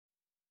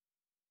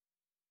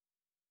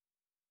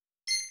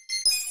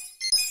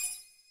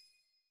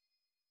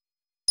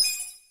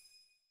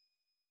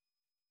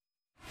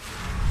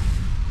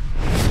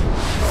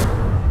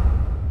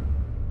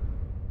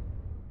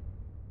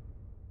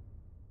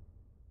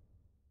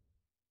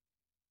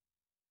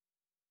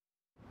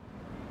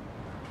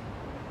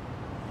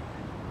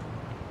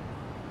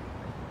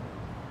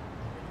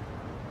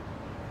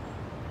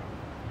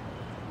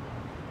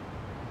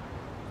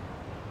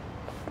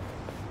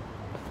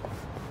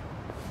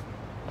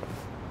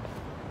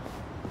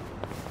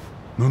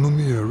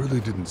Nonomiya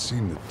really didn't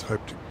seem the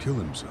type to kill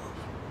himself.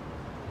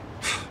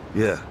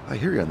 Yeah, I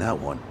hear you on that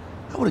one.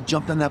 I would have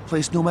jumped on that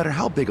place no matter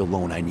how big a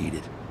loan I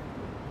needed.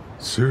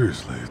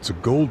 Seriously, it's a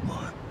gold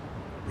mine.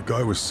 The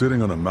guy was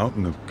sitting on a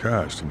mountain of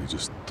cash and he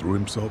just threw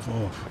himself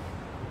off.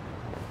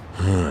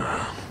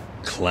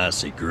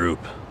 Classy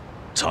group.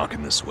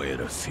 Talking this way at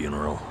a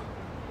funeral.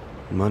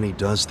 Money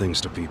does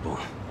things to people.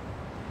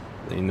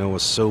 They know a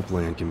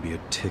soapland can be a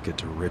ticket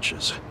to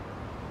riches.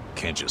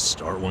 Can't you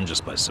start one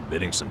just by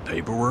submitting some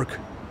paperwork?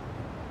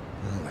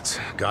 Well, it's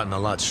gotten a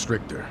lot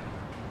stricter.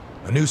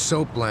 A new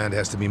soapland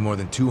has to be more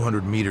than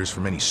 200 meters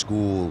from any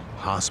school,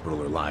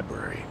 hospital, or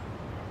library.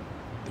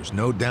 There's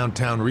no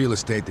downtown real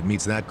estate that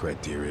meets that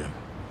criteria.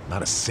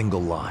 Not a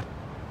single lot.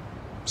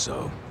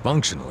 So,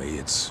 functionally,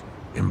 it's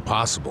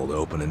impossible to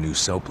open a new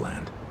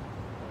soapland.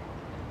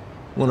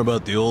 What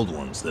about the old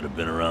ones that have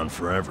been around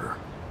forever?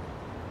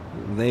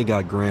 They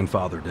got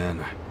grandfathered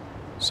in.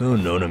 So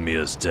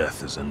Nonomiya's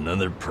death is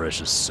another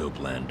precious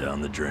soapland down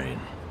the drain.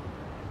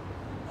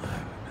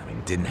 I mean,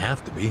 it didn't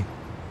have to be.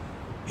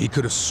 He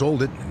could have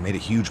sold it and made a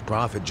huge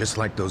profit just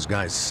like those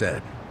guys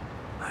said.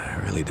 I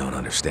really don't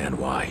understand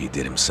why he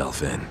did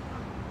himself in.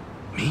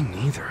 Me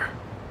neither.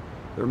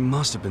 There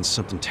must have been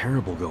something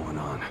terrible going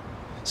on.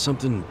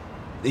 Something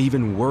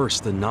even worse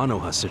than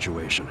Nanoha's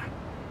situation.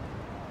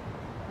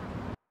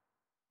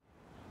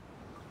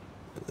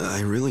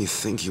 I really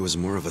think he was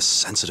more of a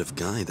sensitive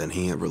guy than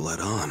he ever let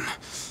on.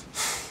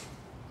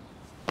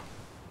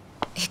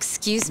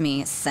 Excuse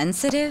me,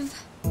 sensitive?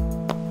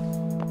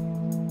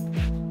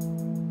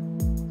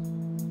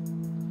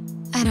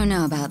 I don't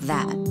know about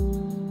that.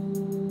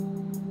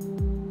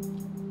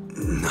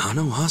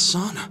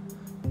 Nanoha-san?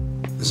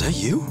 Is that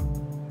you?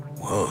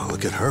 Whoa,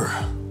 look at her.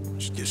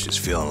 She's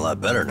feeling a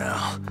lot better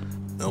now.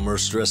 No more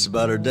stress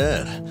about her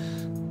dad.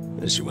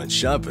 And she went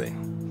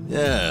shopping.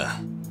 Yeah,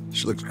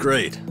 she looks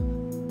great.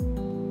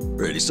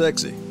 Pretty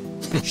sexy.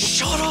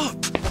 Shut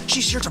up!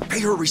 She's here to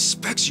pay her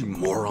respects, you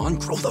moron.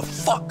 Grow the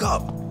fuck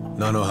up!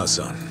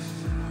 Nanoha-san,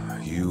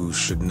 you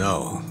should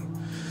know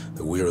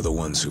that we are the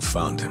ones who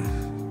found him.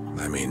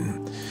 I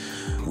mean,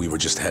 we were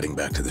just heading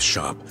back to the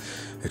shop,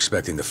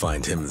 expecting to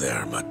find him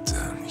there, but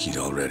he'd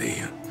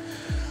already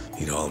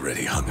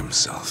hung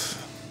himself.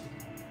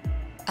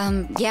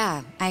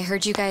 Yeah, I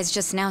heard you guys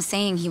just now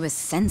saying he was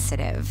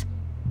sensitive.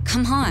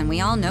 Come on,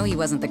 we all know he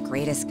wasn't the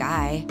greatest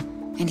guy.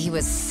 And he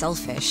was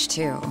selfish,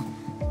 too.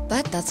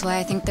 But that's why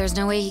I think there's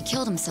no way he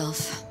killed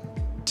himself.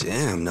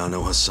 Damn,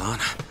 Nanoha-san.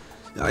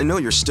 I know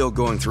you're still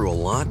going through a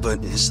lot,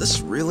 but is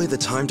this really the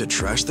time to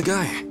trash the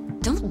guy?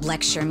 Don't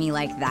lecture me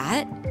like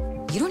that.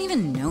 You don't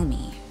even know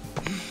me.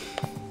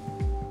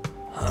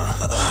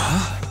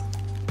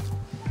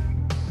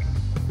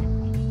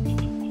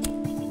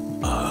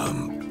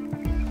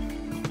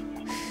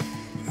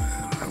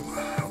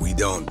 We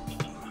don't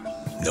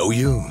know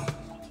you?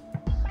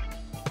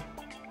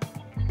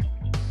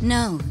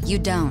 No, you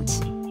don't.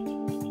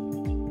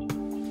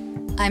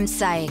 I'm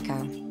Saeko.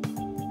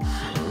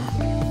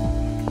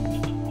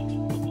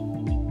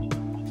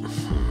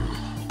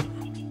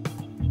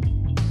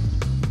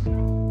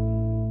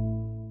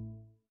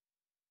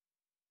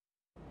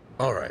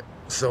 Alright,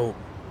 so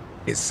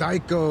is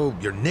Psycho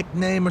your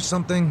nickname or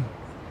something?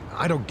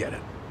 I don't get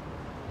it.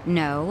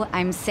 No,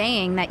 I'm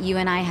saying that you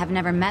and I have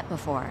never met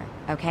before,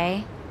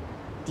 okay?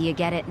 Do you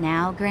get it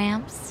now,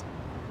 Gramps?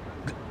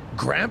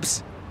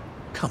 Gramps?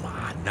 Come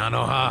on,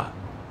 Nanoha.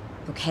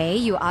 Okay,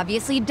 you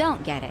obviously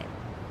don't get it.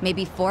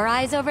 Maybe Four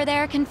Eyes over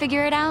there can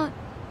figure it out?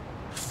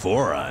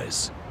 Four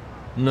Eyes?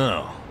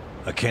 No,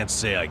 I can't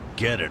say I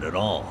get it at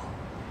all.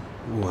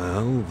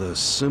 Well, the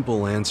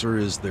simple answer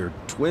is they're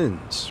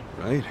twins,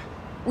 right?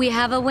 We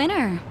have a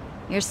winner.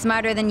 You're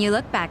smarter than you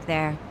look back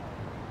there.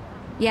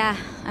 Yeah,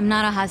 I'm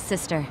Nanoha's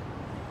sister.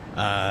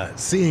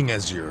 Seeing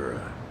as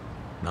you're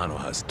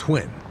Nanoha's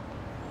twin.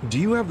 Do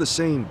you have the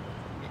same,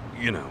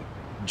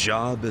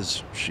 job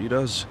as she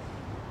does?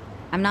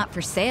 I'm not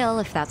for sale,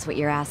 if that's what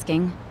you're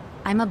asking.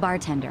 I'm a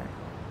bartender.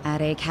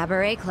 At a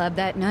cabaret club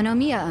that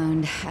Nonomiya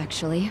owned,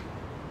 actually.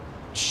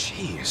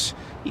 Jeez,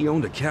 he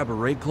owned a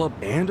cabaret club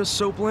and a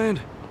soapland?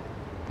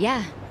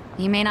 Yeah,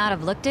 you may not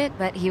have looked it,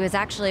 but he was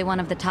actually one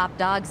of the top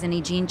dogs in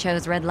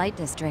Ijincho's red light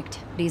district.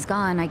 But he's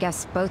gone. I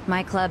guess both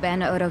my club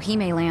and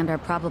Otohime Land are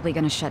probably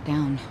gonna shut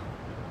down.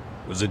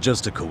 Was it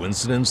just a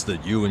coincidence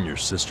that you and your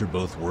sister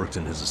both worked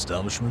in his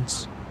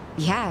establishments?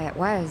 Yeah, it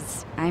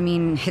was. I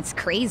mean, it's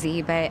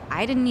crazy, but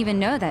I didn't even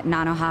know that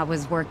Nanoha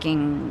was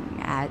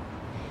working at...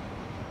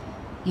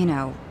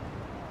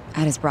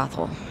 at his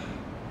brothel.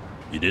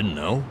 You didn't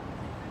know?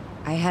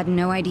 I had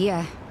no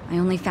idea. I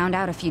only found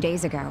out a few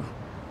days ago.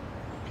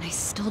 And I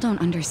still don't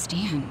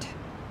understand.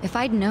 If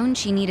I'd known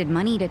she needed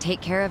money to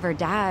take care of her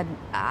dad,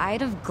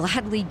 I'd have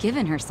gladly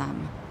given her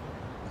some.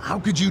 How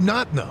could you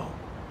not know?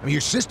 I mean,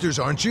 you're sisters,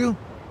 aren't you?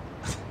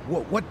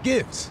 What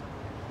gives?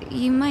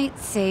 You might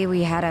say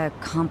we had a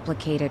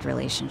complicated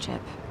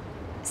relationship.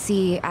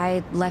 See,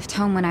 I left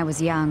home when I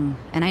was young,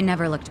 and I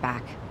never looked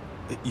back.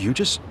 You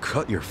just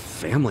cut your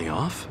family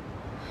off?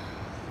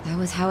 That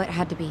was how it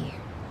had to be.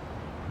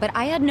 But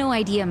I had no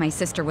idea my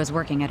sister was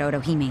working at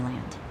Otohime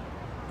Land.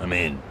 I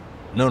mean,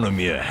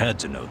 Nonomiya had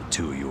to know the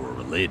two of you were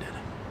related.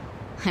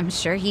 I'm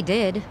sure he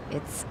did.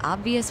 It's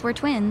obvious we're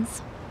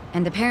twins.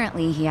 And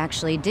apparently he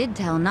actually did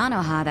tell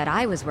Nanoha that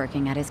I was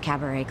working at his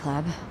cabaret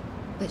club.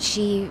 But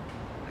she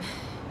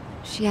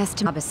has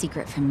to keep a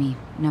secret from me,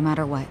 no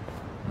matter what.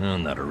 Well,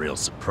 not a real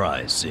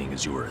surprise, seeing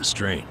as you were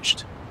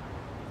estranged.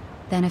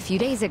 Then a few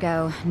days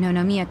ago,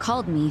 Nonomiya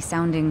called me,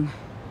 sounding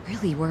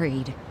really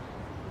worried.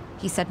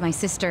 He said my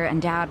sister and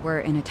dad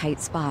were in a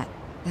tight spot,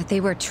 that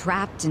they were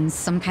trapped in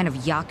some kind of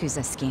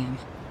Yakuza scam.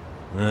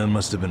 That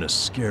must have been a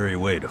scary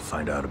way to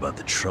find out about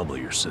the trouble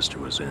your sister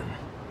was in.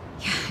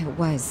 Yeah, it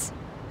was.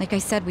 Like I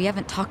said, we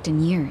haven't talked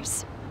in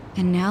years.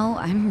 And now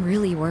I'm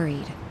really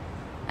worried.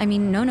 I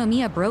mean,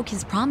 Nonomiya broke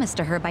his promise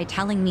to her by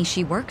telling me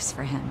she works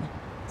for him.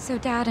 So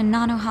Dad and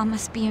Nanoha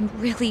must be in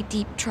really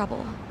deep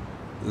trouble.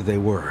 They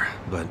were,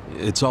 but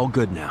it's all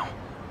good now.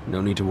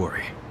 No need to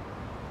worry.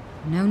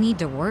 No need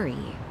to worry.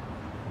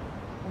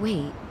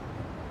 Wait,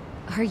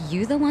 are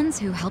you the ones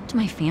who helped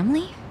my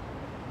family?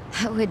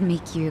 That would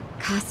make you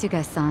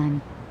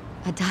Kasuga-san,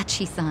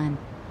 Adachi-san,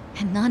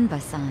 and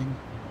Nanba-san.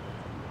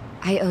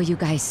 I owe you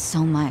guys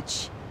so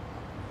much.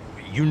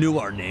 You knew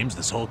our names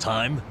this whole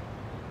time?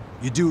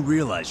 You do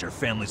realize your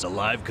family's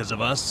alive because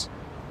of us?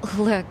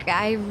 Look,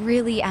 I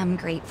really am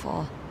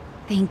grateful.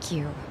 Thank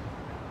you.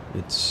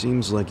 It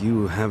seems like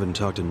you haven't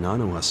talked to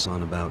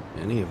Nanoha-san about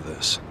any of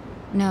this.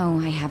 No,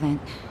 I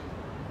haven't.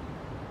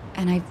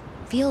 And I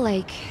feel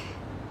like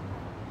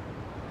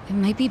it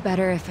might be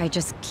better if I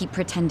just keep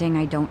pretending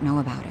I don't know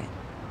about it.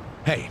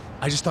 Hey,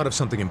 I just thought of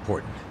something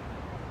important.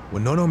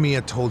 When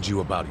Nonomiya told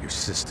you about your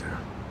sister,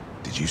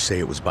 did you say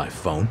it was by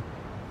phone?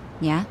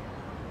 Yeah?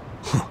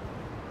 Well,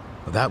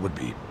 that would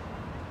be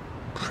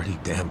pretty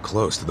damn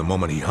close to the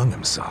moment he hung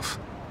himself.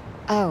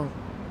 Oh,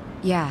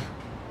 yeah.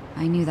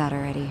 I knew that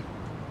already.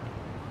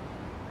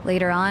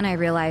 Later on, I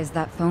realized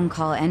that phone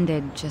call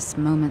ended just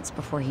moments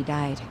before he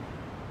died.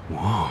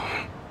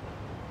 Whoa.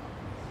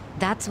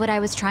 That's what I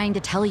was trying to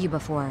tell you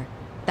before.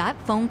 That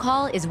phone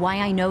call is why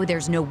I know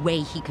there's no way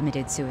he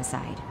committed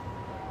suicide.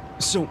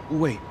 So,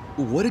 wait,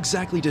 what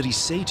exactly did he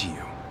say to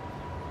you?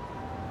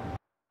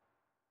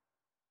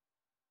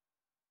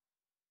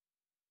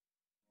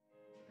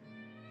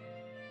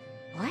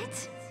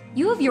 What?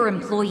 You have your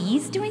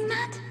employees doing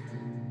that?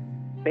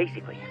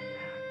 Basically,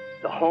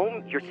 the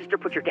home your sister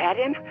put your dad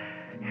in,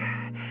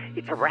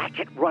 it's a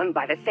racket run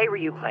by the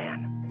Seiryu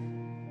clan.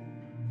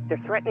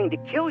 They're threatening to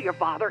kill your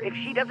father if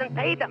she doesn't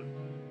pay them.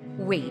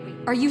 Wait,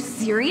 are you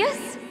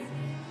serious?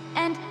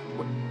 And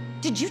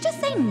did you just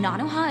say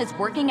Nanoha is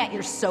working at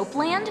your soap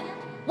land?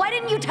 Why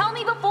didn't you tell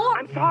me before?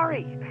 I'm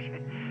sorry.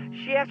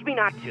 She asked me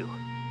not to.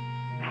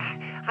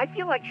 I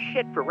feel like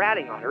shit for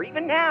ratting on her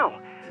even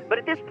now. But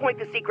at this point,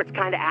 the secret's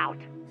kinda out.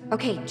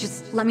 Okay,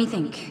 just let me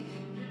think.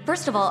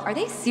 First of all, are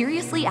they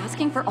seriously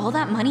asking for all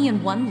that money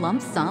in one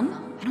lump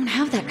sum? I don't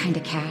have that kind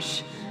of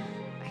cash.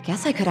 I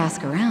guess I could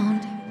ask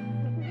around.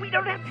 We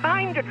don't have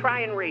time to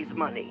try and raise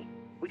money.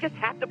 We just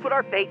have to put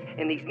our faith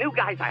in these new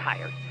guys I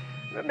hired.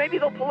 Maybe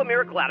they'll pull a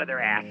miracle out of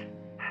their ass.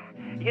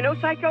 You know,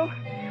 Psycho?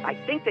 I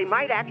think they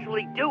might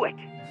actually do it.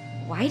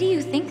 Why do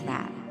you think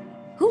that?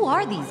 Who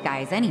are these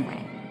guys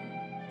anyway?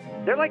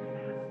 They're like,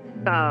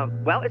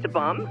 well, it's a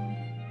bum,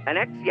 an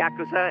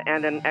ex-Yakuza,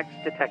 and an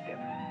ex-detective.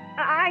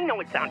 I know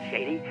it sounds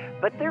shady,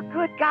 but they're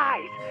good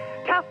guys.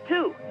 Tough,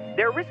 too.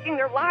 They're risking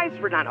their lives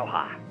for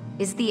Nanoha.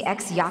 Is the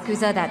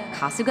ex-Yakuza that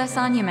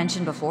Kasuga-san you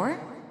mentioned before?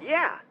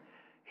 Yeah.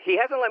 He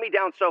hasn't let me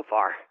down so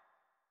far.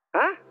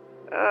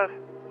 Huh?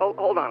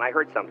 Hold on, I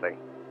heard something.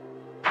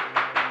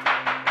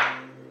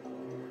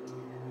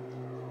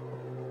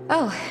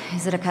 Oh,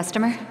 is it a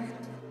customer?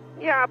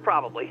 Yeah,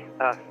 probably.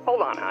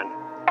 Hold on, hon.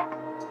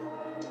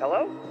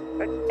 Hello?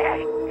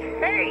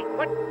 Hey,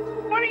 what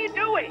are you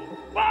doing?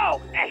 Whoa!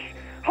 Hey,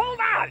 hold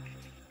on!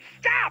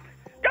 Stop!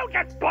 Don't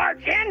just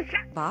barge in!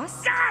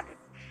 Boss? Stop!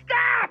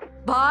 Stop!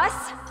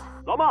 Boss?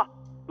 老妈，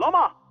老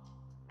妈，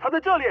他在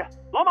这里，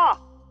老妈。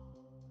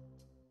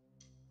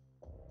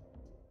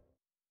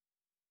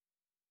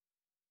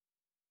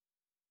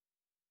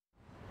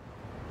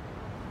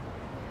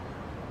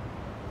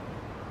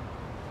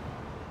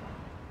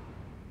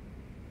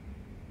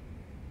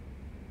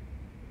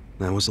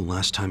That was the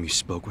last time you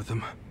spoke with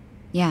him?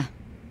 Yeah.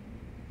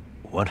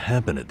 What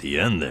happened at the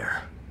end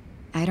there?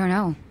 I don't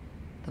know.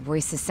 The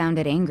voices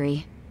sounded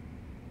angry.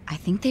 I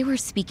think they were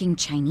speaking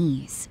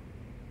Chinese.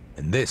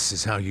 And this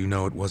is how you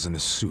know it wasn't a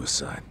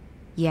suicide.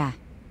 Yeah.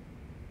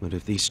 But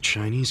if these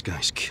Chinese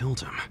guys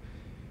killed him,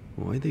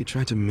 why'd they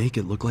try to make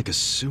it look like a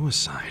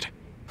suicide?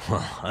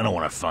 Well, I don't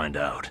want to find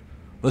out.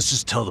 Let's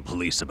just tell the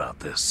police about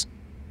this.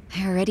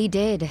 I already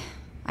did.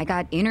 I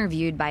got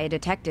interviewed by a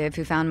detective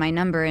who found my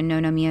number in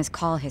Nonomiya's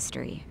call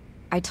history.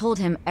 I told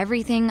him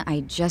everything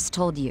I just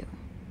told you.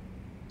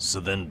 So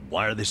then,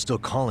 why are they still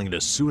calling it a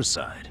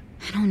suicide?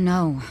 I don't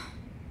know.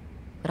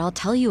 But I'll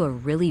tell you a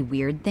really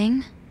weird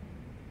thing.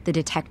 The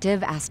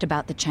detective asked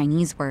about the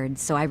Chinese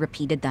words, so I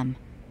repeated them.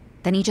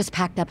 Then he just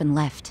packed up and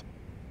left.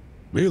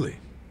 Really?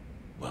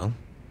 Well,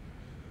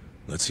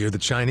 Let's hear the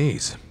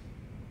Chinese.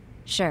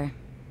 Sure.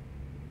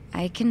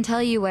 I can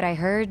tell you what I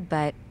heard,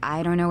 but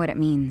I don't know what it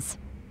means.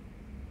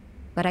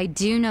 But I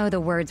do know the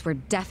words were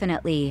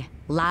definitely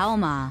Lao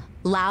Ma,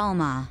 Lao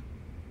Ma.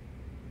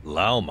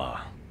 Lao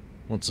Ma?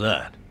 What's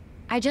that?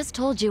 I just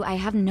told you I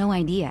have no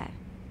idea.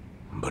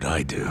 But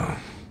I do.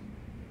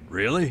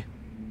 Really?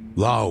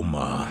 Lao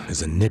Ma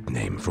is a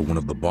nickname for one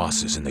of the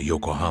bosses in the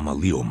Yokohama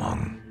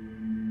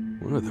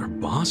Liumang. One of their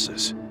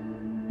bosses?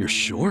 You're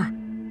sure?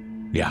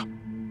 Yeah.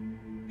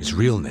 His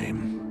real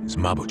name is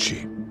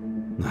Mabuchi.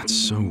 That's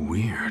so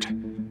weird.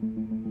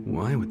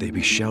 Why would they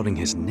be shouting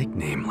his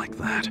nickname like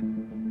that?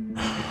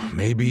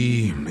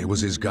 Maybe it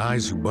was his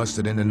guys who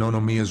busted into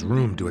Nonomiya's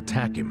room to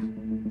attack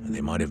him.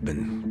 They might have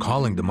been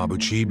calling to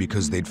Mabuchi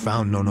because they'd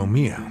found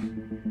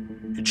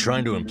Nonomiya. You're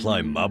trying to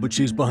imply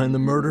Mabuchi's behind the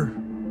murder?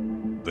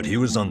 But he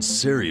was on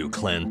Seiryu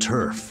clan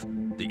turf.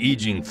 The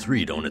Ijing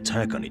Three don't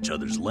attack on each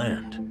other's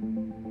land.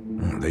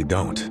 They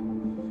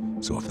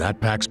don't. So if that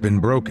pact's been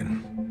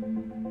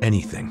broken,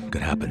 anything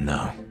could happen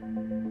now.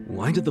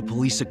 Why did the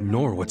police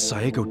ignore what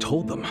Saeko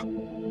told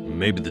them?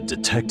 Maybe the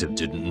detective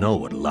didn't know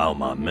what Lao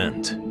Ma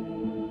meant.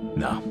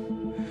 No.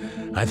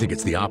 I think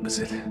it's the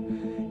opposite.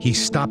 He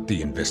stopped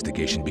the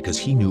investigation because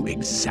he knew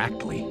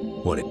exactly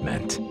what it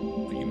meant.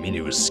 You mean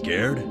he was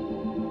scared?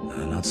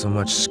 Not so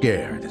much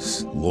scared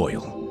as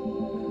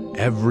loyal.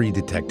 Every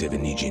detective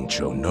in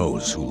Nijincho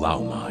knows who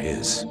Lao Ma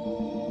is.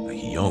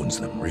 He owns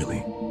them, really.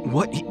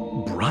 What? He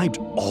bribed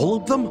all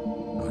of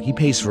them? He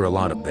pays for a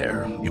lot of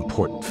their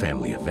important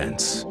family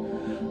events.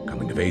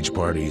 Coming-of-age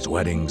parties,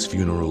 weddings,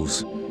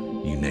 funerals,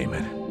 you name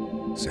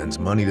it. Sends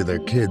money to their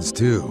kids,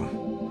 too.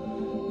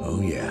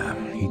 Oh yeah,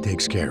 he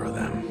takes care of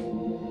them.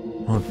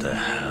 What the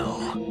hell?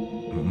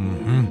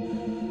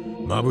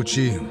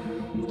 Mabuchi,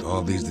 with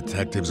all these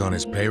detectives on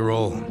his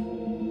payroll,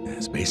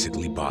 has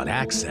basically bought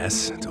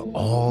access to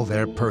all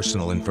their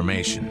personal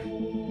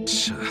information.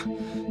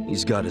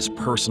 He's got his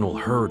personal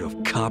herd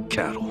of cop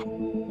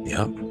cattle.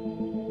 Yep,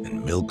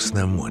 and milks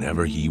them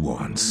whenever he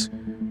wants.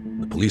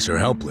 The police are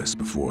helpless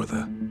before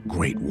the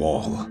Great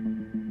Wall.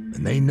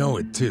 And they know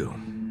it too.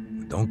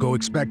 But don't go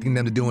expecting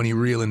them to do any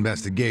real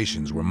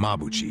investigations where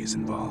Mabuchi is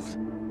involved.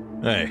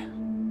 Hey,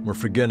 we're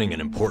forgetting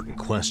an important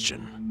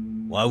question.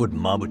 Why would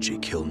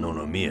Mabuchi kill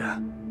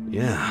Nonomiya?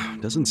 Yeah,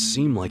 doesn't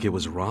seem like it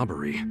was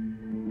robbery.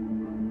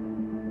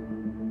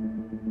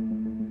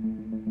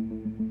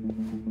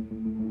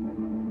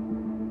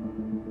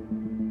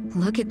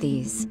 Look at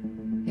these.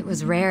 It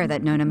was rare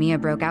that Nonomiya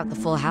broke out the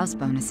full house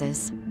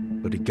bonuses.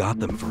 But he got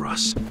them for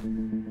us.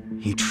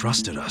 He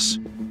trusted us.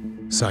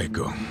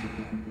 Saeko,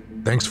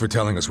 thanks for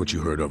telling us what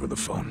you heard over the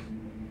phone.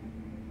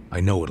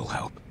 I know it'll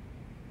help.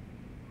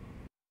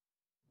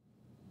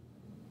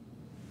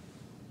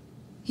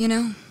 You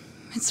know,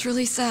 it's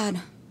really sad.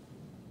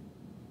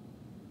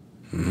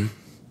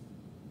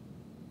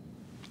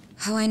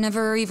 How I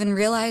never even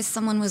realized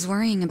someone was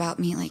worrying about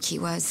me like he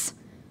was.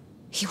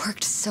 He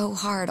worked so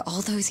hard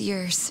all those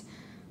years,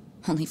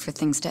 only for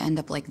things to end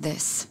up like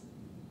this.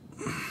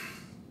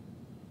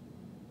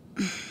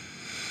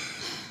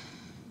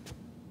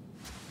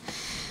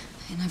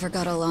 I never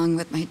got along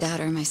with my dad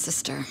or my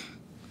sister.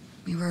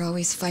 We were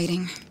always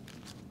fighting.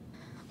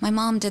 My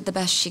mom did the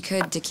best she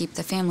could to keep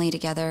the family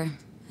together,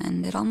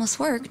 and it almost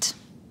worked.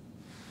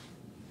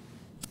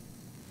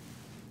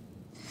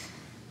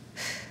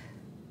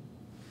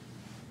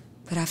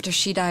 But after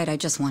she died, I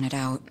just wanted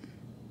out.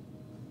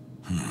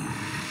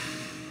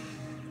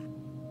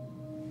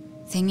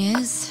 Thing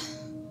is,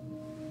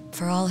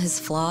 for all his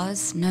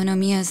flaws,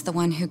 Nonomiya is the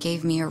one who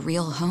gave me a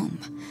real home,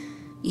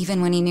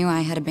 even when he knew I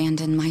had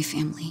abandoned my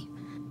family.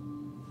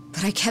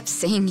 But I kept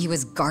saying he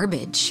was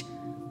garbage.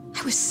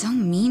 I was so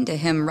mean to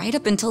him right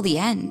up until the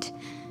end.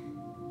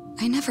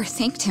 I never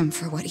thanked him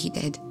for what he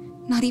did,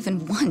 not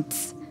even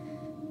once.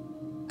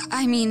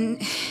 I mean,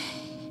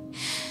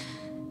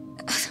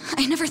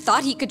 I never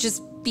thought he could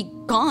just be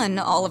gone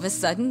all of a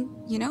sudden,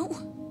 you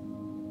know?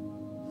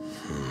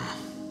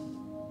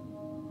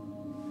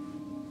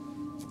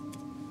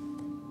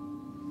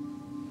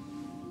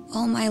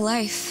 All my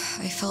life,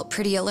 I felt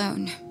pretty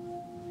alone.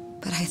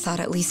 But I thought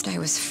at least I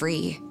was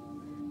free.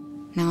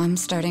 Now I'm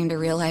starting to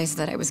realize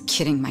that I was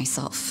kidding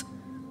myself.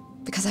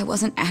 Because I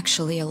wasn't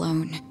actually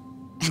alone.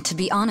 And to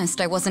be honest,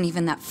 I wasn't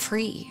even that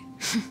free.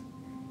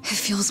 It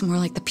feels more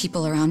like the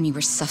people around me were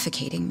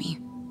suffocating me.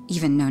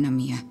 Even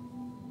Nonomiya.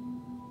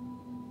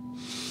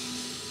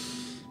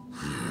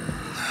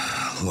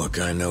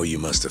 Look, I know you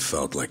must have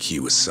felt like he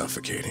was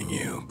suffocating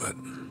you, but...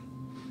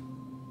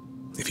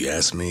 if you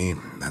ask me,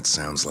 that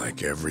sounds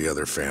like every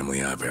other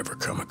family I've ever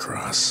come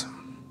across.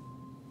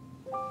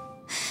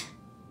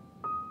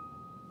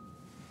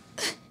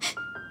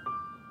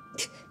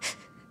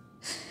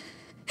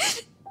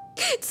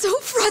 It's so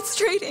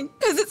frustrating,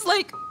 because it's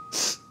like...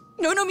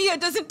 Nonomiya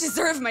doesn't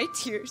deserve my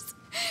tears.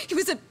 He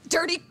was a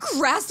dirty,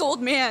 crass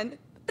old man.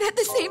 But at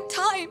the same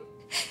time,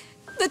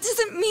 that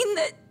doesn't mean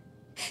that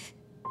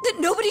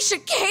nobody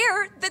should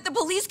care, that the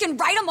police can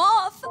write him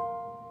off. I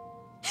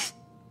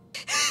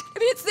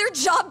mean, it's their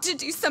job to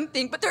do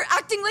something, but they're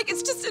acting like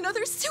it's just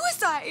another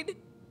suicide.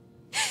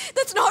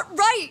 That's not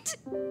right!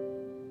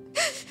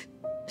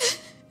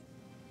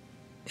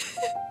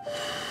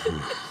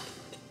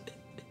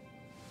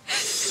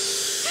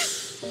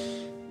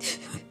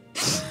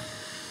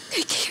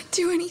 I can't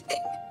do anything.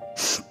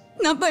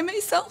 Not by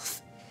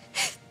myself.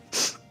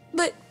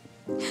 But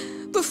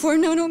before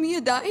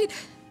Nonomiya died,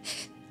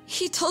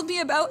 he told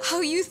me about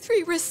how you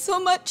three risked so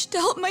much to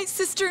help my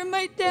sister and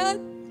my dad.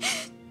 And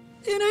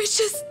I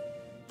just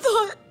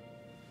thought...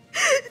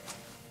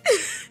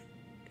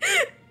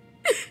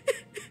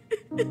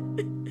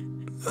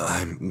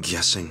 I'm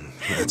guessing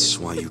that's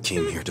why you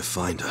came here to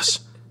find us.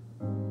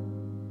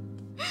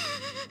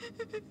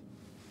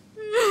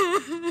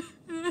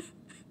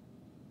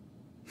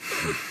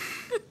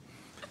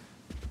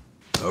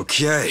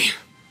 Okay.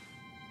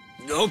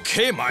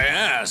 Okay, my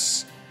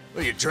ass.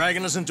 Are you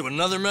dragging us into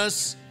another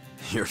mess?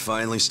 You're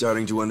finally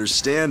starting to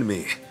understand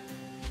me,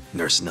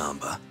 Nurse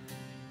Namba.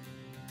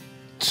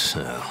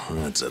 Oh,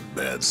 that's a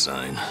bad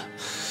sign.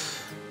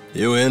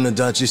 You in,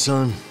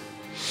 Adachi-san?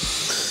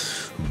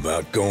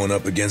 About going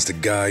up against a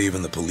guy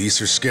even the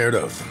police are scared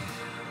of.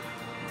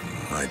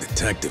 My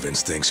detective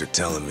instincts are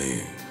telling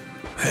me,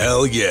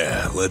 hell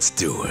yeah, let's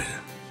do it.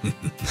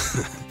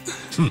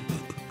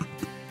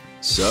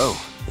 So,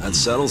 that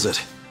settles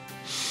it.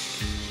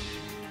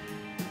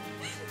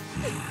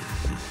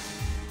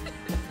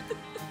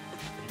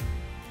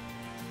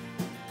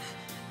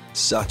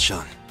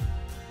 Sachan.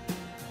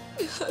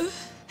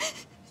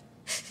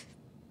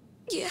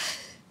 Yeah.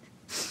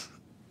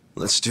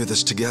 Let's do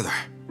this together.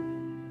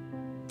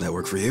 That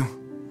work for you?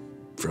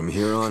 From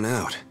here on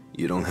out,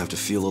 you don't have to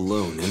feel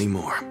alone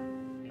anymore.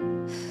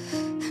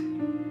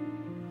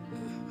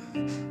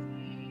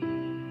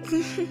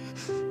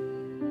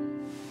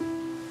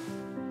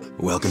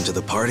 Welcome to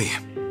the party.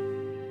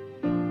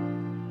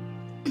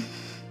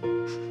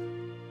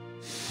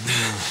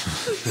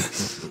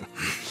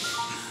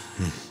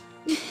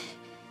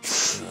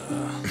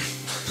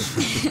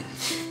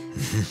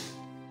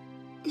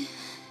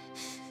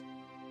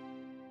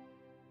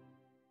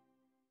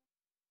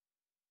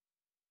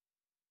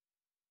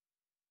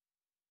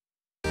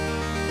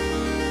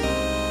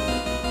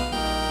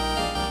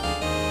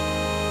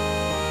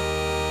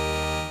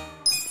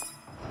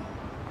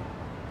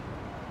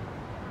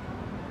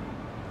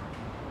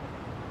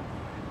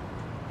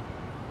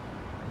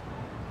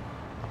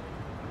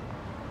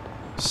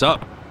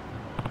 Sup?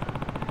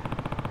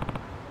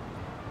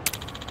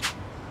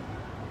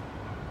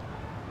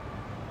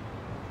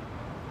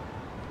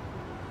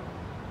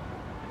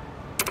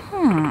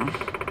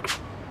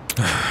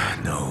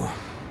 No.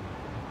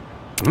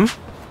 Hmm?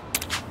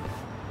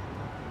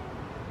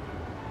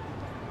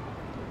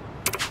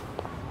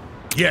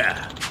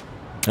 Yeah.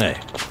 Hey.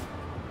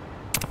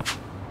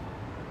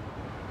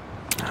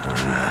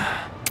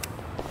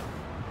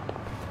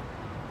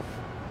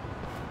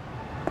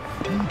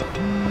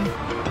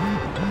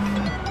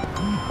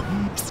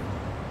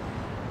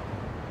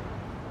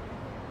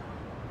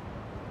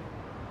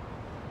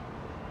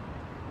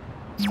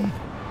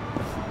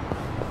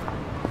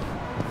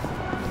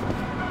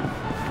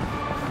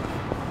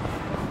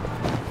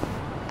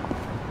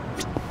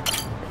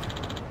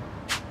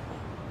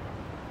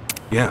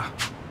 Yeah.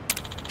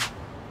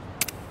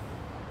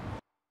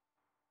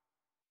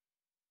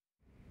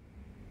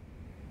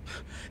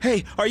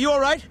 Hey, are you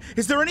alright?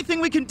 Is there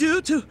anything we can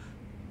do to...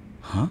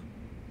 Huh?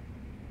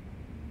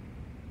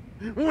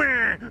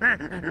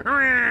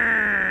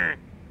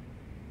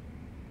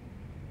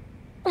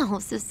 Oh,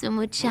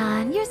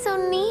 Susumu-chan, you're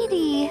so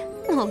needy.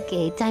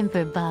 Okay, time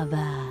for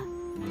Baba.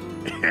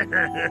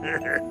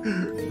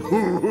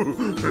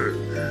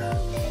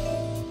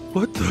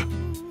 What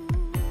the?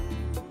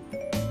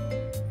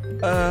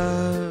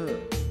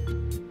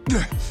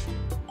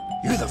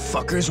 You're the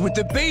fuckers with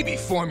the baby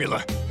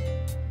formula.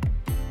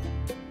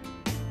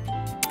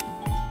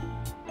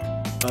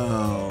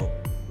 Oh.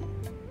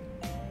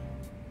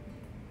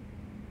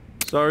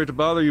 Sorry to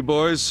bother you,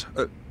 boys.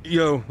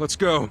 Yo, let's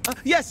go.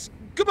 Yes,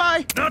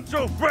 goodbye. Not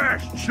so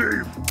fast,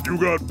 Chief. You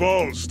got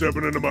balls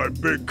stepping into my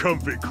big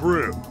comfy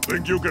crib.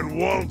 Think you can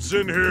waltz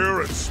in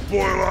here and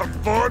spoil our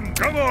fun?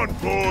 Come on,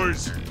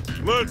 boys.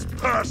 Let's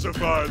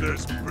pacify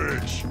this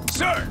bitch.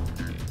 Sir.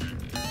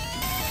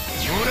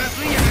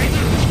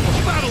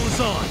 Battle is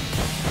on.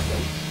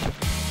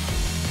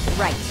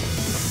 Right.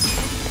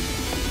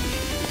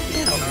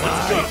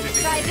 Let's go.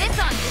 Try this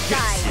on the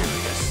side.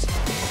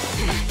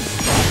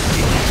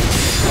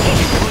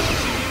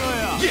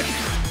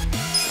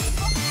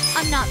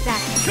 I'm not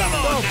backing Come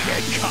down. on,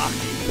 get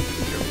cocky.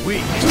 You're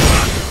weak.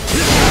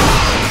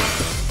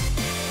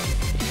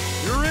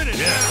 You're in it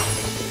now.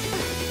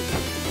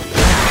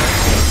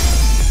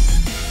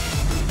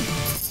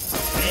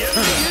 The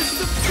enemy is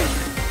defeated.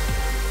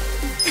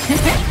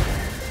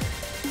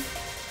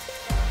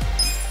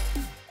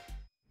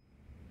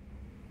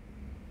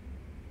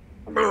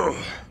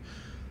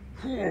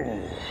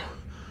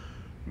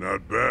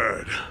 Not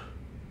bad.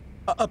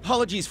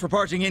 Apologies for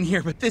barging in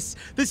here, but this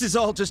is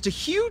all just a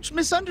huge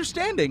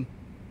misunderstanding.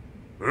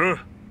 Huh?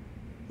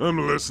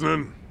 I'm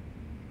listening.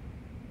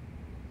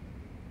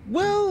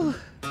 Well,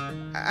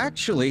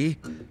 actually...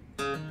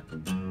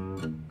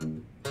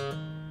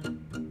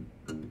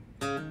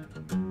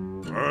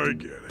 I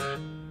get it.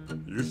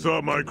 You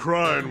thought my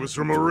crying was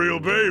from a real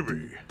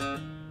baby.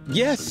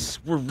 Yes,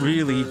 we're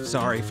really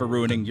sorry for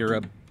ruining your,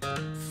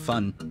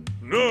 fun.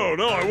 No,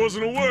 I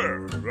wasn't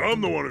aware. I'm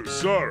the one who's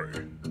sorry.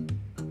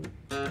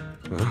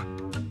 Huh?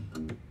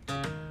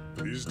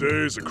 These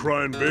days, a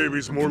crying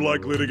baby's more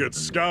likely to get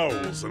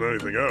scowls than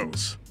anything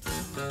else.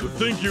 To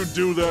think you'd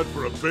do that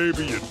for a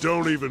baby you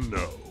don't even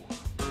know.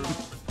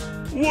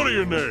 What are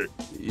your names?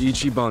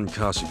 Ichiban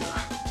Kasuga.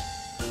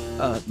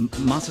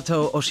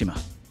 Masato Oshima.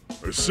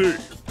 I see.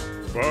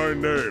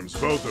 Fine names,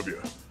 both of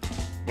you.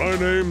 My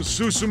name's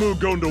Susumu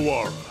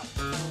Gondawara.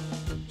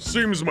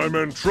 Seems my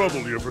men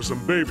troubled you for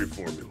some baby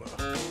formula.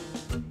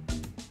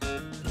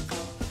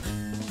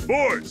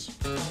 Boys,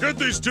 get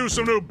these two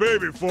some new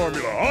baby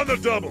formula on the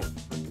double.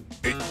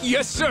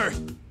 Yes, sir.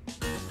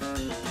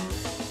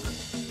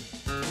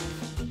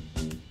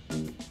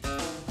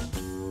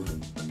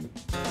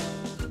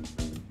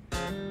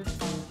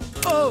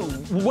 Oh,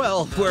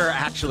 well, we're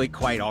actually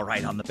quite all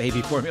right on the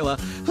baby formula.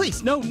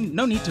 Please, no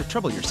need to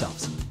trouble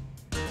yourselves.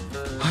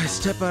 I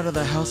step out of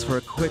the house for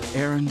a quick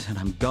errand, and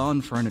I'm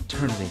gone for an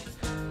eternity.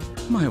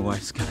 My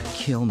wife's gonna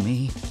kill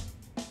me.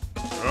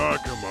 Ah,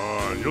 come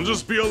on. You'll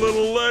just be a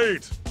little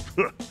late.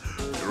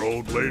 Your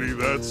old lady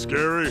that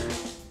scary?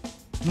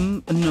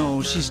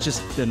 No, she's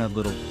just been a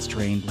little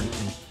strained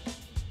lately.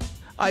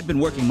 I've been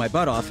working my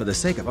butt off for the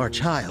sake of our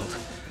child,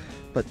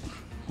 but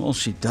all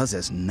she does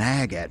is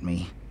nag at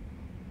me.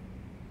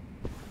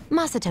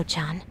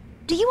 Masato-chan,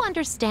 do you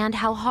understand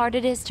how hard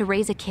it is to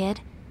raise a kid?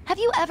 Have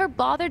you ever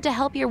bothered to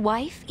help your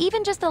wife,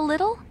 even just a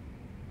little?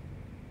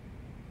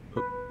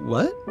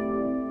 What?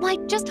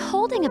 Like, just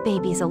holding a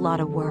baby's a lot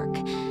of work.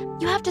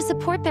 You have to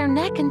support their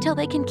neck until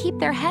they can keep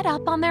their head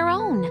up on their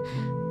own.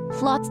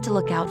 Lots to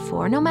look out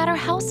for, no matter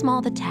how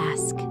small the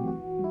task.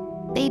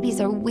 Babies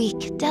are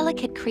weak,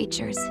 delicate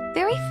creatures,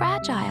 very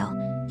fragile.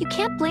 You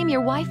can't blame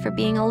your wife for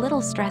being a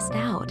little stressed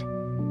out.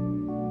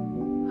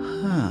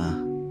 Huh.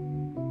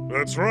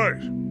 That's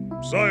right.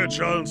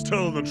 Saya-chan's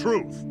telling the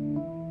truth.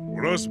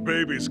 When us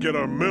babies get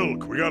our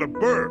milk, we gotta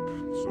burp,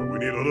 so we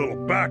need a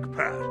little back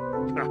pat.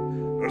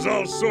 There's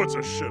all sorts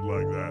of shit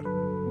like that.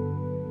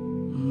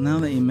 Now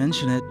that you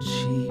mention it,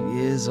 she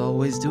is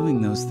always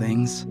doing those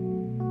things.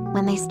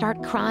 When they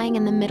start crying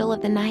in the middle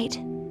of the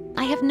night,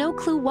 I have no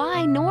clue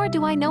why, nor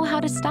do I know how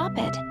to stop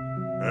it.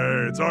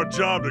 Hey, it's our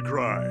job to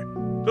cry.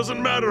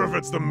 Doesn't matter if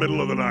it's the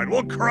middle of the night.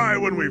 We'll cry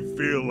when we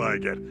feel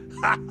like it.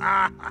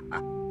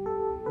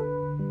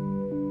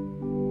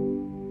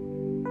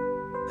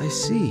 I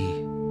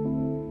see.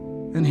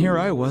 And here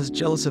I was,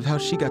 jealous of how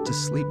she got to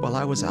sleep while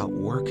I was out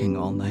working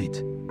all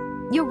night.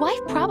 Your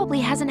wife probably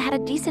hasn't had a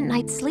decent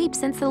night's sleep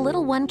since the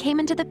little one came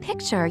into the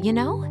picture, you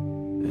know?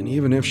 And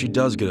even if she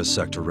does get a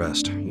sec to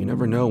rest, you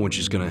never know when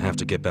she's gonna have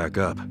to get back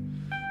up.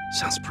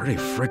 Sounds pretty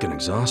frickin'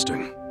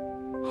 exhausting.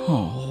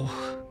 Oh.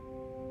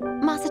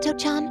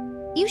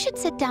 Masato-chan, you should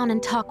sit down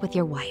and talk with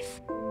your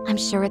wife. I'm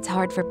sure it's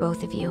hard for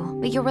both of you,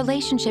 but your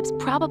relationship's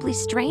probably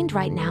strained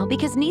right now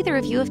because neither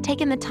of you have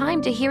taken the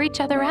time to hear each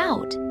other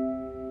out.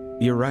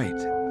 You're right.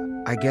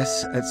 I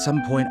guess at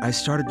some point I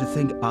started to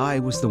think I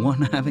was the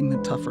one having the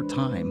tougher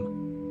time.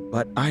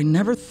 But I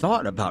never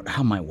thought about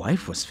how my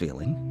wife was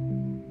feeling.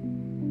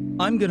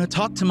 I'm gonna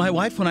talk to my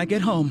wife when I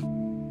get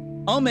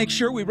home. I'll make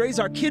sure we raise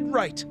our kid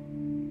right.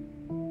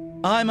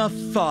 I'm a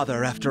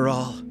father, after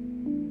all.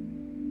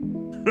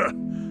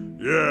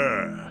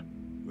 Yeah,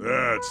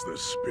 that's the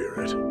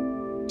spirit.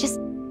 Just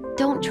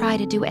don't try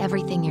to do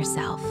everything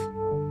yourself.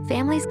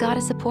 Families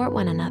gotta support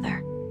one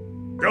another.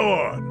 Go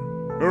on.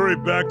 Hurry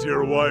back to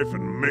your wife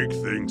and make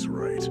things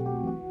right.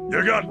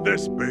 You got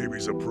this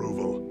baby's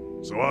approval,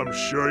 so I'm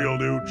sure you'll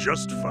do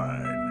just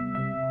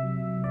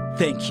fine.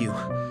 Thank you.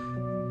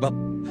 Well,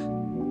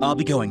 I'll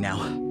be going now.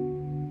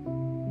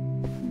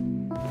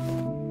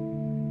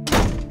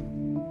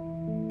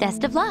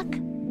 Best of luck.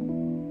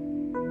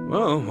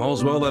 Well,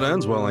 all's well that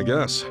ends well, I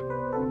guess.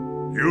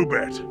 You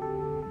bet.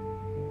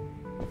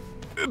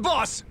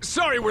 Boss,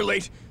 sorry we're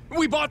late.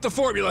 We bought the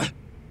formula.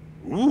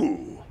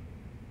 Ooh.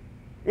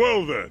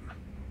 Well then,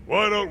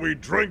 why don't we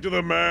drink to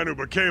the man who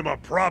became a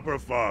proper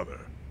father?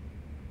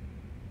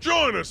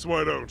 Join us,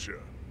 why don't you?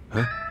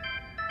 Huh?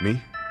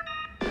 Me?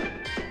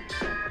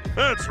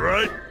 That's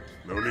right.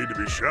 No need to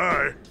be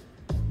shy.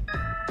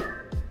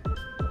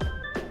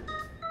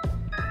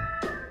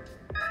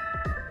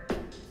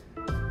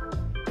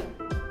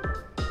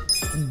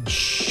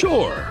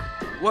 Sure.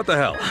 What the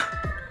hell?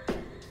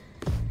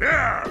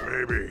 Yeah,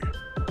 baby.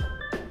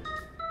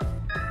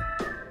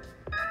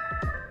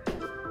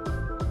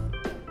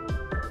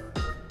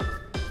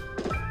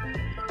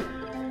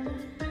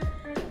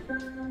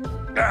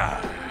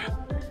 Ah,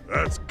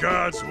 that's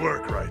God's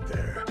work right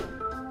there.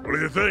 What do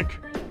you think?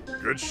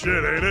 Good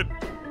shit, ain't it?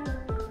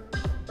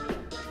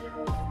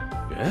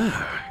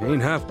 Yeah,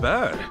 ain't half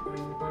bad.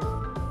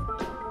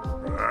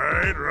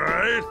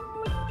 Right.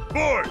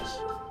 Boys,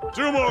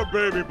 2 more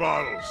baby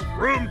bottles,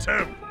 room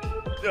temp.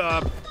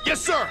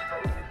 Yes, sir.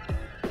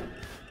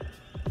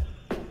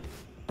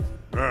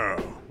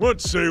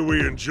 Let's say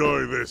we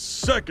enjoy this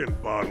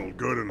second bottle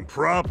good and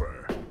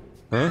proper.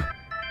 Huh?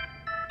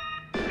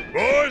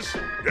 Boys,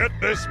 get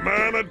this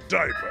man a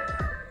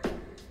diaper.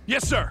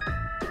 Yes, sir.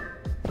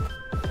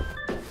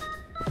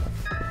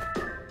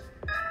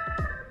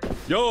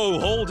 Yo,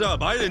 hold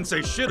up. I didn't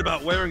say shit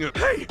about wearing a...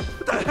 Hey!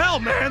 What the hell,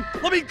 man?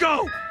 Let me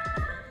go!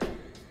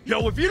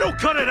 Yo, if you don't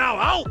cut it out,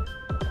 I'll...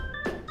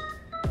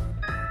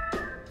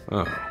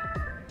 Oh.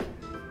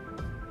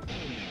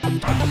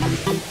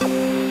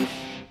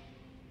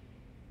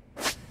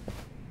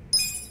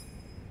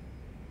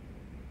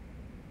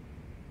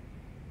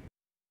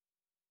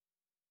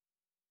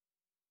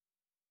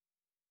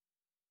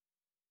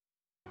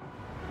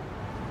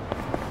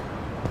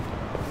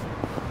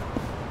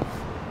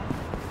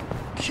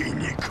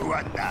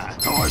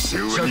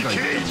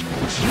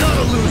 Not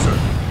a loser.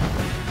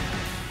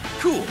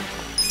 Cool.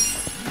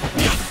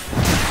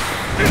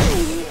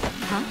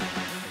 Huh?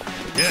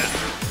 Yeah.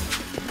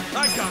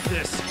 I got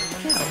this.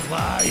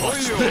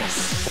 Watch this.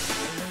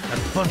 Have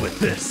fun with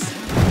this.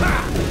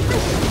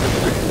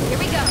 Here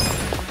we go.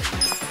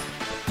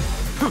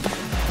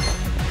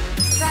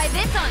 Try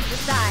this on the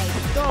side.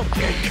 Don't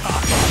get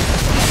caught.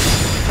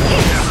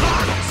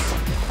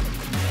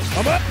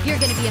 Come up. You're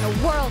gonna be in a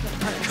world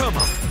of hurt. Come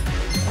on.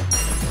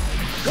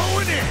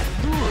 Going in.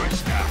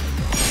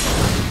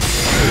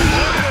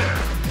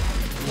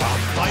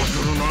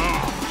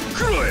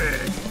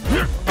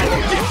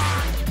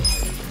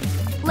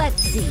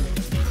 Let's see.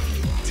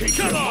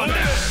 Come on.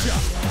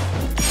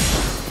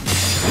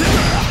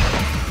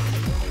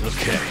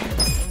 Okay.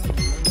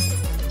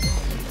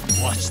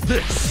 Watch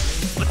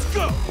this. Let's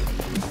go.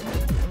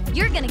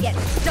 You're gonna get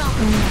stomped.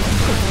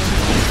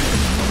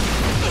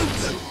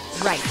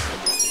 Right.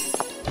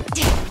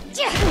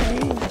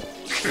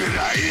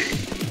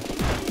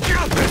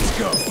 Let's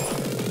go.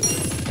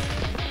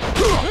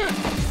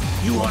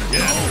 You want to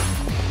go?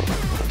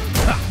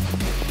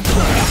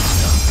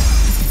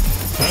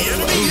 The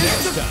enemy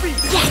is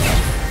defeated.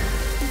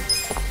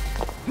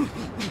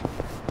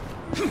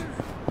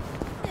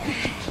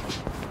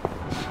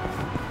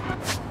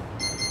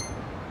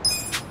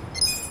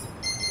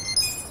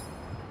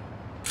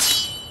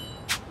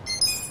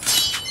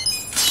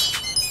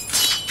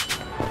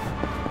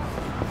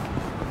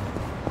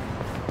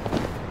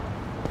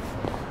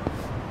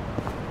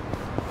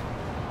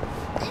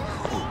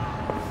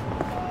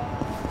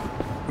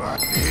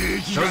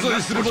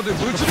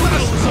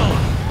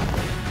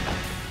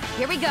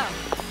 Here we go.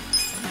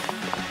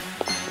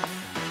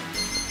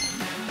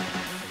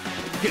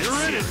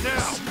 You're in it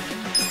now.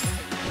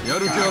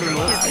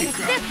 Take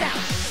this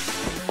out.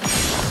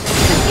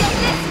 Get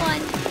this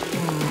one.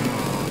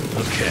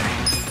 Okay.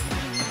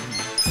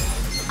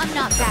 I'm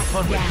not back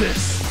Fun with down.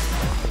 this.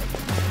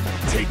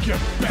 Take your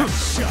best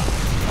shot.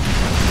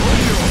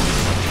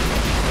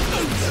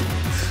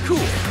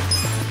 Cool.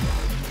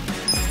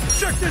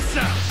 Check this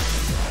out.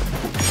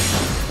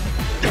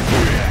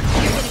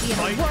 You're gonna be in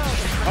a world of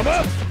hurt. I'm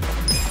up.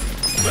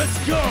 Let's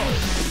go.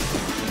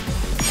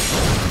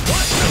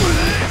 What's some of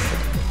this?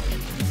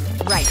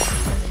 Right.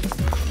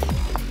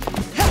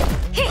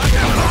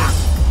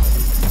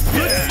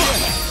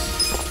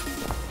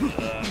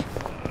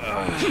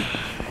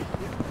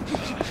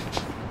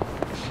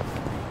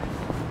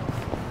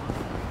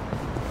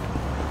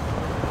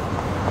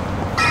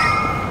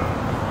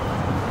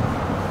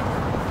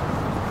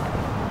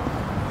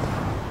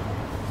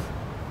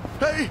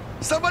 Hey,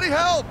 somebody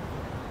help!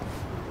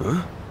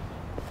 Huh?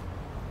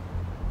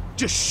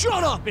 Just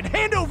shut up and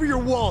hand over your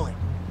wallet.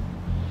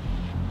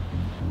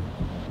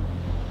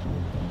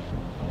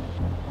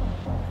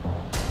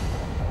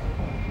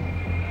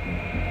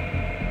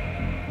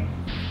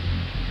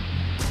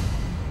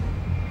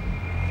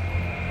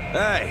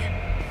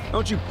 Hey,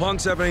 don't you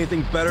punks have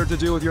anything better to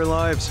do with your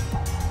lives?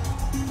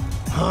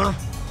 Huh?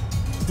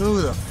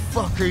 Who the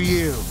fuck are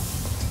you?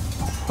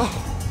 Oh,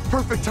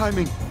 perfect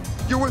timing.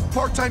 You're with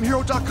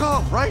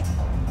PartTimeHero.com, right?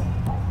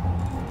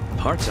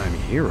 Part-time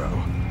hero?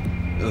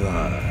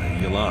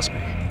 You lost me.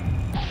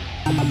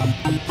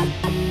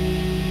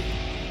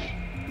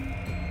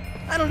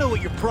 I don't know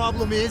what your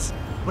problem is,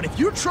 but if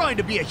you're trying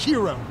to be a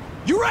hero,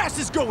 your ass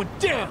is going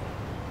down.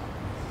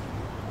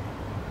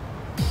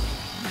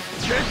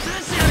 Let's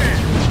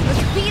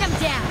beat him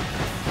down.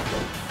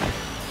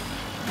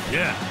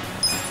 Yeah.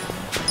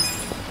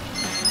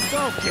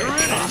 Don't get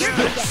You're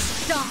gonna get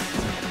stomped.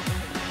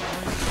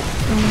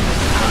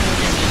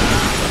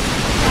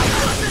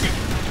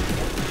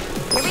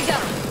 Here we go.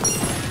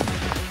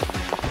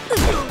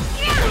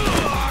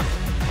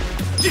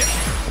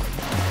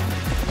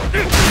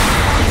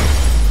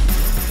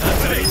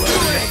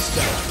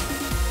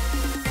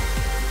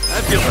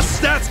 I feel the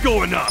stats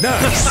going up!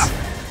 Nice!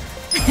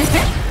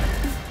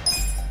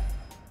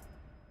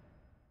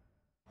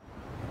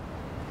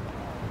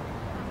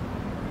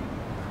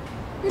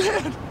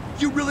 Man,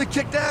 you really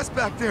kicked ass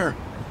back there.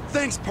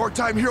 Thanks,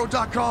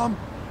 PartTimeHero.com.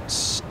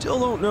 Still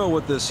don't know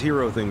what this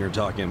hero thing you're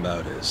talking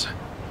about is.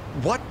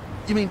 What?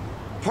 You mean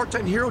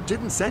Part-Time Hero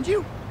didn't send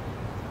you?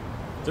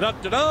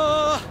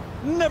 Da-da-da-da!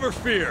 Never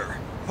fear.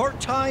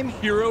 Part-time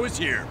hero is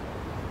here.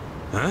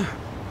 Huh?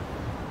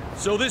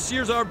 So this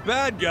year's our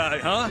bad guy,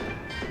 huh?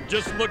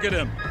 Just look at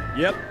him.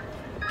 Yep.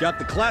 Got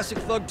the classic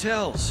thug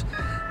tells.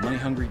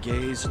 Money-hungry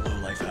gaze,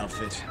 low-life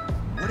outfit.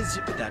 What is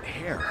it with that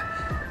hair?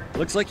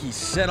 Looks like he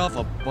set off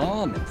a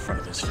bomb in front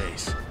of his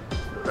face.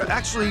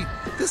 Actually,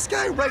 this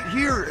guy right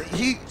here,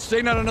 he...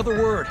 Say not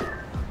another word.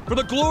 For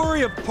the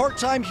glory of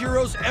part-time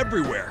heroes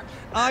everywhere,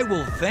 I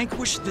will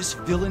vanquish this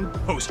villain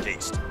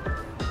post-haste.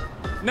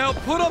 Now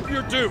put up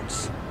your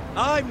dukes.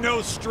 I'm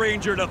no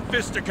stranger to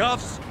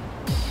fisticuffs.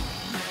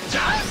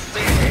 I'm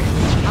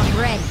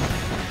ready.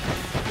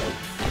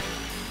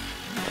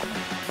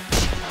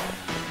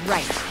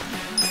 Right.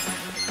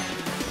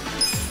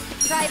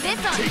 Try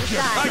this on your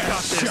side. I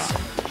got this.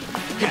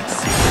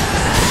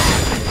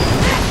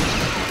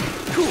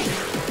 Cool.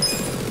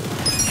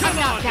 Come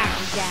on, down.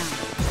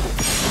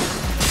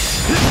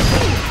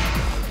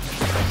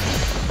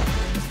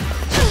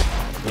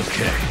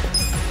 Okay.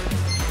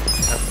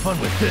 Have fun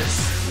with this.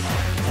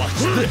 Watch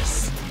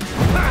this.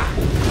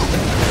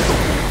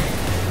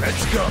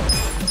 Let's go.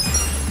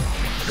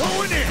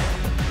 Going in.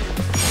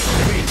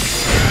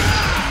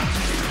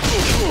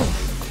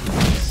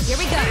 Here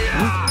we go.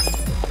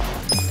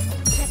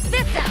 Check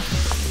this out.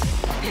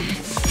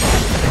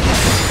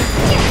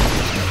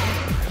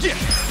 Yeah.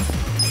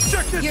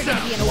 Check this You're out.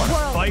 gonna be in a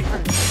world Fight. of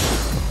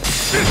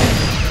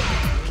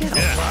Get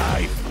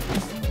alive.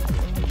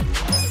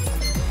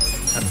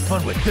 Have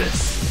fun with this.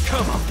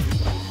 Come on.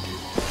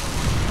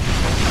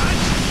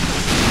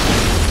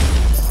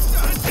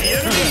 The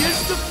enemy is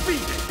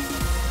defeated.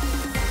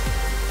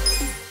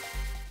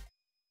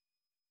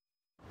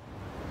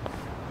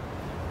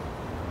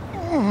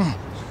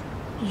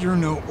 You're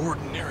no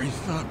ordinary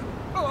thug,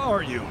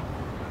 are you?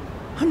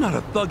 I'm not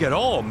a thug at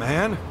all,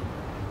 man.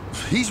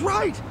 He's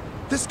right.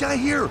 This guy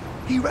here,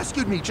 he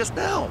rescued me just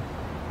now.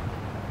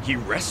 He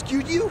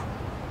rescued you?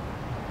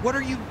 What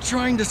are you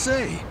trying to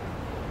say?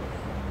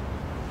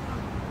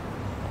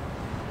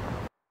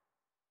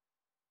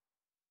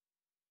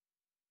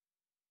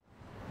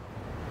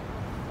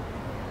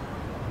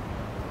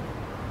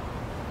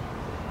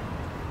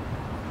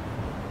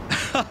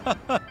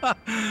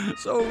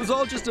 So it was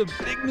all just a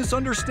big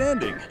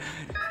misunderstanding.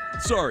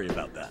 Sorry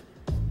about that.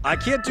 I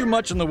can't do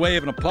much in the way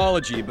of an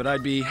apology, but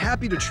I'd be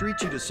happy to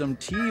treat you to some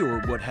tea or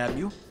what have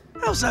you.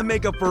 How's that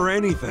make up for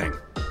anything?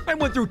 I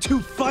went through 2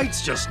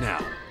 fights just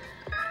now.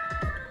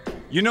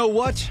 You know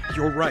what?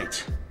 You're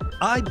right.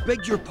 I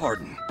beg your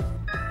pardon.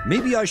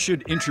 Maybe I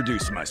should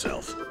introduce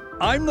myself.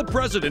 I'm the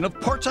president of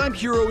Part-Time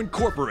Hero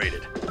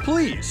Incorporated.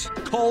 Please,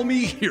 call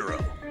me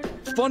Hero.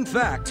 Fun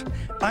fact,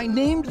 I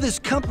named this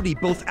company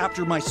both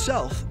after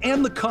myself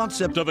and the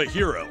concept of a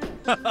hero.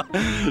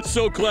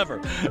 So clever,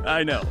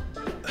 I know.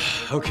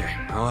 Okay,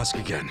 I'll ask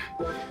again.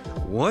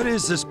 What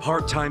is this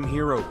part-time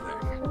hero thing?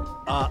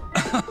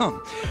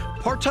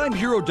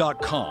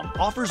 PartTimeHero.com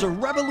offers a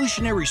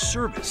revolutionary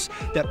service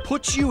that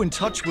puts you in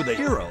touch with a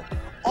hero,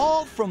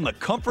 all from the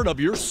comfort of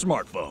your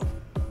smartphone.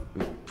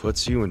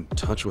 Puts you in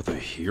touch with a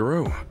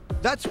hero?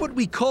 That's what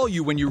we call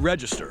you when you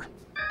register.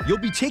 You'll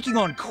be taking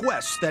on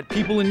quests that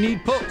people in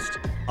need post.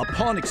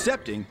 Upon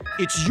accepting,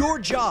 it's your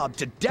job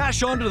to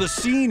dash onto the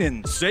scene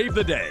and save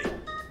the day.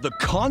 The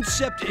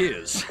concept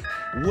is,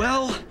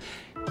 well,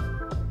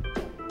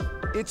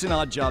 it's an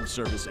odd job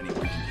service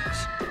anyone can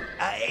use.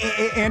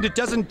 And it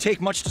doesn't take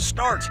much to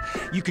start.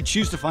 You could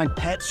choose to find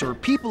pets or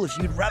people if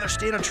you'd rather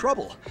stay out of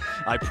trouble.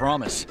 I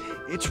promise,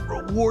 it's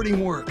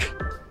rewarding work.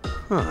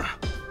 Huh.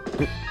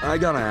 I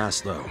gotta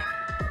ask though,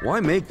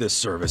 why make this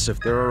service if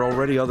there are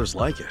already others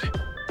like it?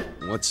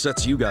 What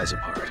sets you guys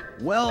apart?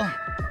 Well,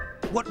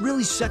 what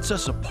really sets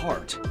us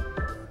apart?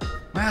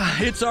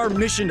 It's our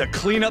mission to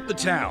clean up the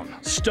town,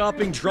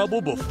 stopping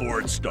trouble before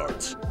it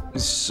starts.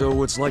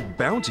 So it's like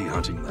bounty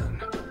hunting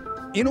then?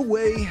 In a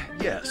way,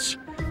 yes.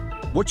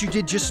 What you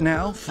did just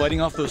now,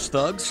 fighting off those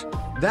thugs,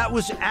 that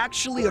was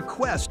actually a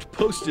quest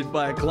posted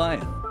by a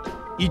client.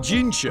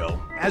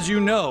 Ijincho, as you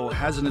know,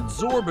 has an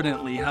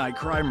exorbitantly high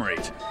crime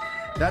rate.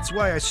 That's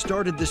why I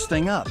started this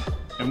thing up.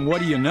 And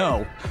what do you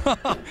know?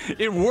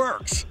 It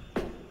works!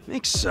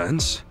 Makes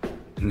sense.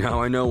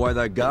 Now I know why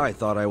that guy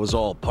thought I was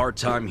all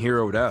part-time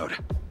heroed out.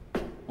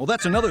 Well,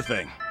 that's another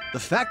thing. The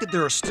fact that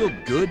there are still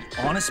good,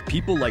 honest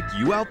people like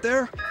you out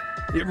there,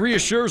 it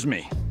reassures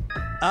me.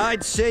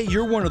 I'd say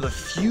you're one of the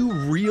few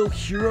real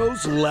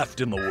heroes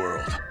left in the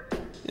world.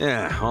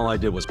 Yeah, all I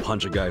did was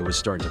punch a guy who was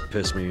starting to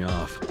piss me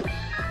off.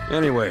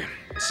 Anyway,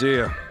 see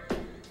ya.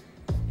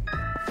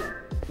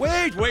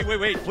 Wait,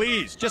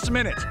 please, just a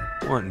minute.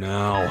 What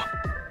now?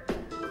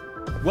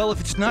 Well, if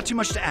it's not too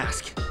much to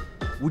ask,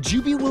 would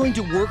you be willing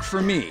to work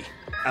for me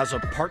as a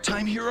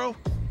part-time hero?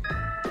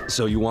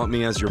 So you want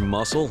me as your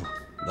muscle?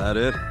 That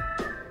it?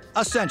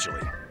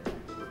 Essentially.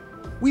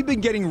 We've been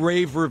getting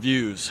rave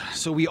reviews,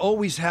 so we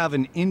always have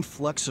an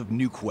influx of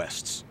new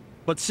quests.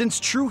 But since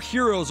true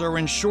heroes are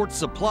in short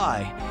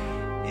supply,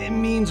 it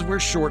means we're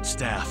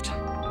short-staffed.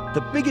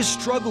 The biggest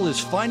struggle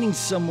is finding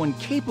someone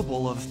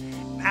capable of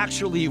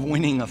actually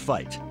winning a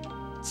fight.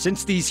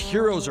 Since these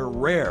heroes are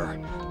rare,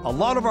 a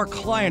lot of our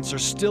clients are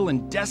still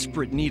in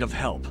desperate need of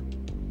help.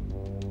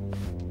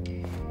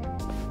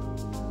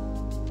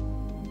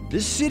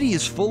 This city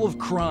is full of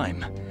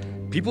crime.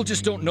 People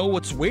just don't know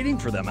what's waiting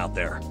for them out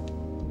there.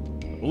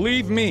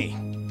 Believe me,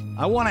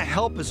 I want to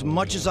help as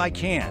much as I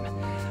can,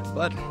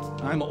 but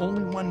I'm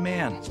only one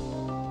man.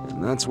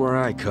 And that's where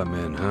I come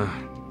in, huh?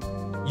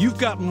 You've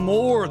got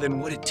more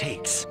than what it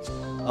takes.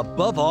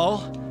 Above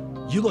all,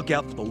 you look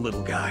out for the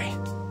little guy,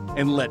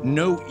 and let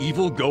no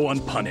evil go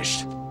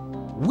unpunished.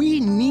 We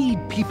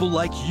need people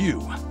like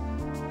you.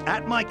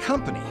 At my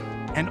company,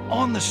 and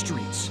on the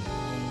streets.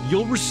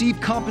 You'll receive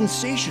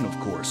compensation, of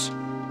course.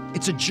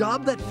 It's a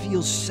job that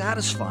feels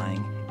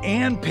satisfying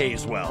and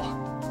pays well.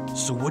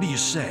 So what do you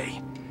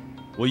say?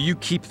 Will you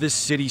keep this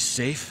city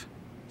safe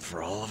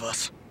for all of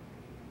us?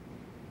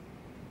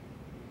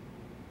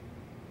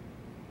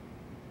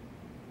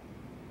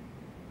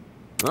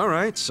 All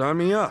right, sign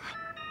me up.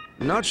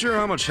 Not sure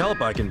how much help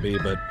I can be,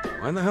 but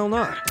why the hell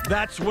not?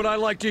 That's what I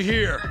like to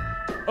hear.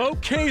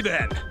 Okay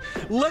then,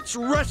 let's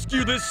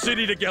rescue this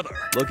city together.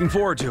 Looking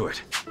forward to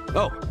it.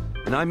 Oh,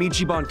 and I'm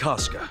Ichiban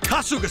Kasuga.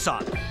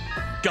 Kasuga-san!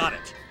 Got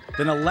it.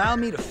 Then allow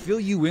me to fill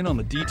you in on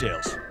the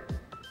details.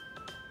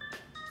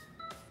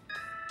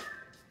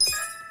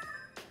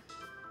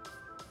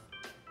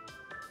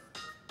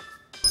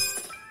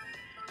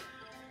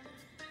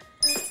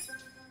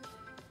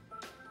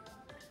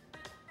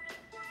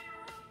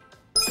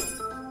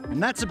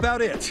 And that's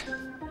about it.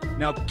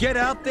 Now get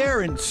out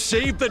there and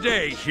save the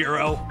day,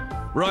 hero.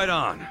 Right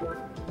on.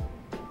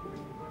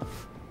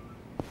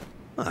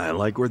 I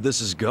like where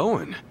this is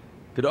going.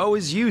 Could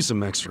always use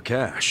some extra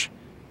cash.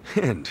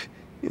 And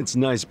it's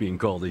nice being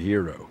called a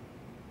hero.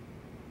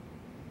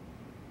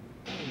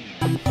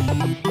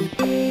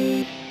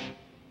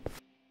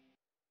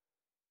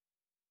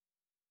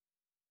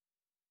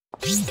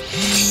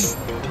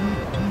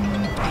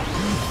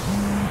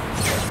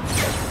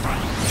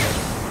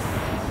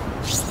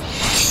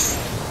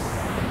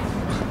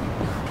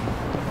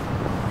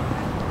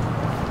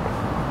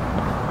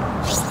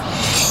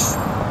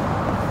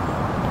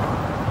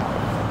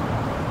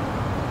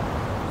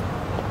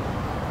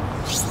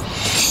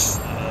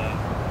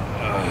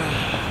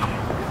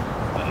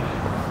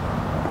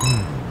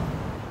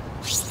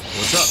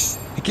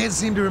 I can't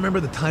seem to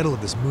remember the title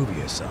of this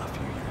movie I saw a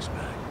few years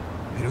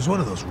back. It was one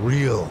of those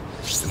real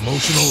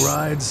emotional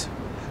rides,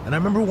 and I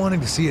remember wanting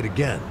to see it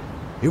again.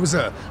 It was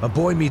a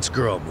boy meets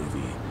girl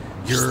movie.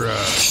 Or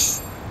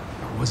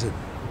was it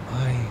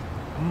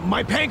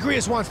My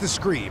pancreas wants to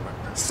scream,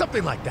 or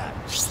something like that.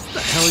 What the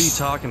hell are you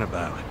talking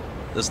about?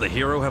 Does the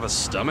hero have a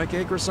stomach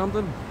ache or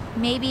something?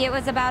 Maybe it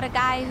was about a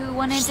guy who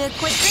wanted to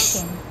quit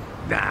drinking.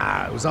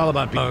 Nah, it was all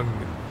about being young.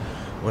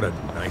 What a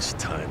nice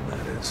time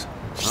that is.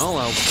 Well,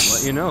 I'll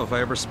let you know if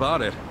I ever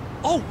spot it.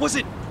 Oh, was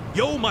it,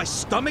 yo, my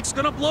stomach's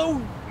gonna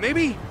blow?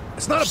 Maybe?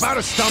 It's not about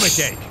a stomach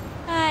ache.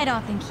 I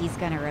don't think he's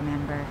gonna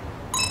remember.